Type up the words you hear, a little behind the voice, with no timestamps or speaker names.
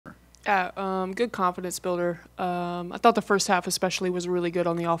Yeah, good confidence builder. I thought the first half especially was really good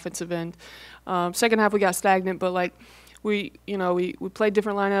on the offensive end. Second half we got stagnant, but like we played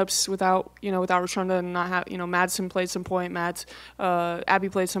different lineups without Rashonda and not have Madison played some point, Abby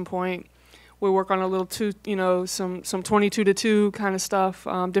played some point. We work on a little some 22-2 kind of stuff,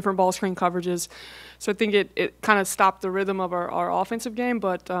 different ball screen coverages. So I think it kind of stopped the rhythm of our offensive game,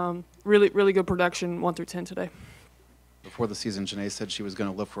 but really good production 1 through 10 today. Before the season, Janae said she was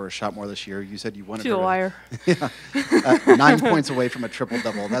going to look for a shot more this year. You said you wanted She's her a liar. Yeah. 9 points away from a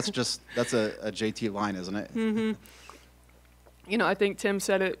triple-double. That's a JT line, isn't it? Mm-hmm. I think Tim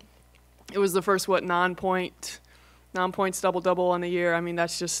said it was the first, 9 points double-double on the year. I mean,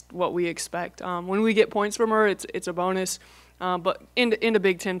 that's just what we expect. When we get points from her, it's a bonus. But into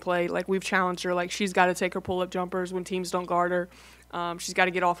Big Ten play, like we've challenged her, like she's got to take her pull-up jumpers when teams don't guard her. She's got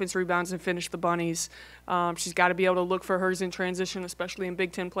to get offensive rebounds and finish the bunnies. She's got to be able to look for hers in transition, especially in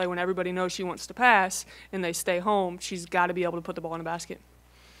Big Ten play when everybody knows she wants to pass and they stay home. She's got to be able to put the ball in the basket.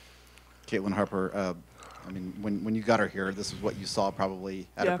 Caitlin Harper, I mean, when you got her here, this is what you saw probably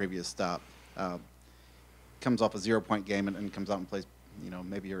at a previous stop. Comes off a 0-point game and comes out and plays,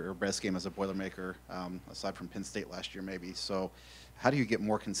 maybe her best game as a Boilermaker, aside from Penn State last year maybe. So how do you get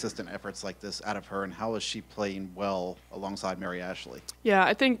more consistent efforts like this out of her, and how is she playing well alongside Mary Ashley? Yeah,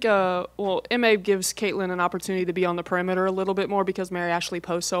 I think, MA gives Caitlin an opportunity to be on the perimeter a little bit more because Mary Ashley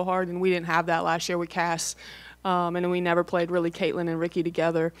posts so hard, and we didn't have that last year with Cass. And we never played really Caitlin and Ricky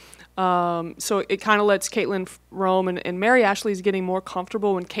together. So it kind of lets Caitlin roam, and Mary Ashley's getting more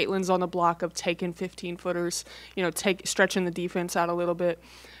comfortable when Caitlin's on the block of taking 15-footers, stretching the defense out a little bit.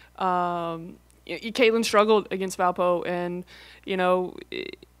 Caitlin struggled against Valpo, and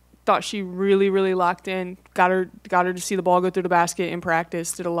thought she really locked in. Got her to see the ball go through the basket in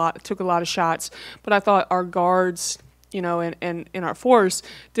practice. Took a lot of shots, but I thought our guards, and our force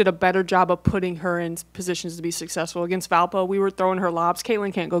did a better job of putting her in positions to be successful. Against Valpo, we were throwing her lobs.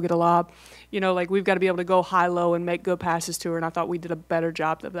 Caitlin can't go get a lob. We've got to be able to go high-low and make good passes to her, and I thought we did a better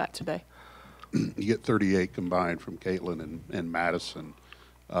job of that today. You get 38 combined from Caitlin and Madison.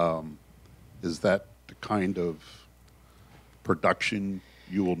 Is that the kind of production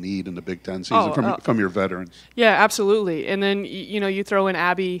you will need in the Big Ten season from your veterans? Yeah, absolutely. And then you throw in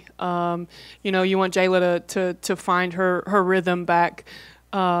Abby. You want Jayla to find her rhythm back.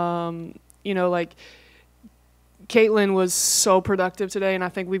 Caitlin was so productive today, and I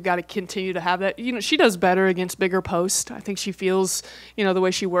think we've got to continue to have that. She does better against bigger posts. I think she feels, the way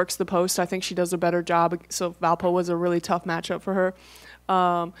she works the post. I think she does a better job. So Valpo was a really tough matchup for her.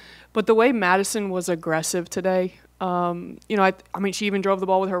 But the way Madison was aggressive today, I mean, she even drove the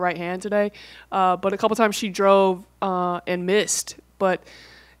ball with her right hand today. But a couple times she drove and missed. But,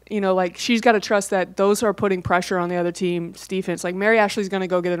 she's got to trust that those are putting pressure on the other team's defense. Like, Mary Ashley's going to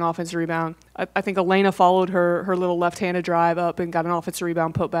go get an offensive rebound. I think Elena followed her little left-handed drive up and got an offensive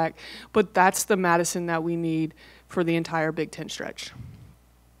rebound put back. But that's the Madison that we need for the entire Big Ten stretch.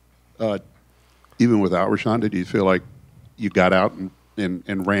 Even without Rashonda, do you feel like you got out and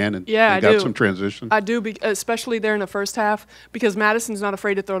ran and got some transition? I do, especially there in the first half, because Madison's not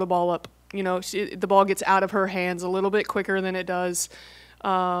afraid to throw the ball up. The ball gets out of her hands a little bit quicker than it does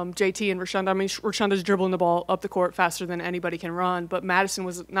JT and Rashonda. I mean, Rashonda's dribbling the ball up the court faster than anybody can run, but Madison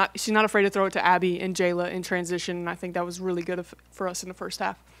she's not afraid to throw it to Abby and Jayla in transition, and I think that was really good for us in the first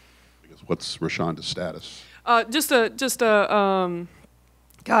half. Because what's Rashonda's status?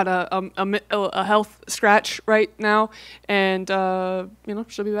 Got a health scratch right now, and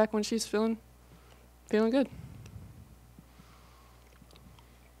she'll be back when she's feeling good.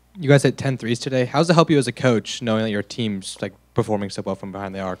 You guys hit 10 threes today. How does it help you as a coach knowing that your team's performing so well from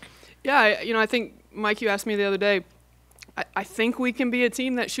behind the arc? Yeah, I think Mike, you asked me the other day. I think we can be a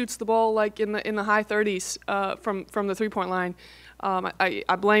team that shoots the ball in the high 30s from the 3-point line.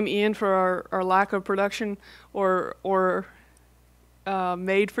 I blame Ian for our lack of production or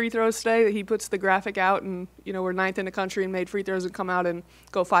made free throws today. That he puts the graphic out, and we're 9th in the country in made free throws and come out and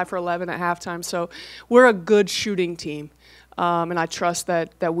go 5 for 11 at halftime. So we're a good shooting team, and I trust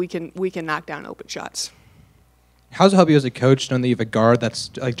that we can knock down open shots. How does it help you as a coach knowing that you have a guard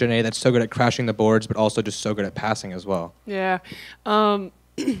that's like Janae that's so good at crashing the boards, but also just so good at passing as well? Yeah, I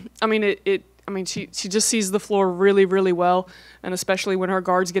mean, she just sees the floor really, really well, and especially when her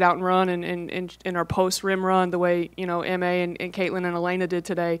guards get out and run and our post rim run the way MA and Caitlin and Elena did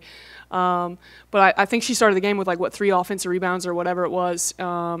today. But I think she started the game with 3 offensive rebounds or whatever it was,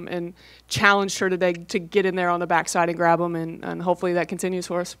 and challenged her today to get in there on the backside and grab them, and hopefully that continues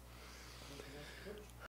for us.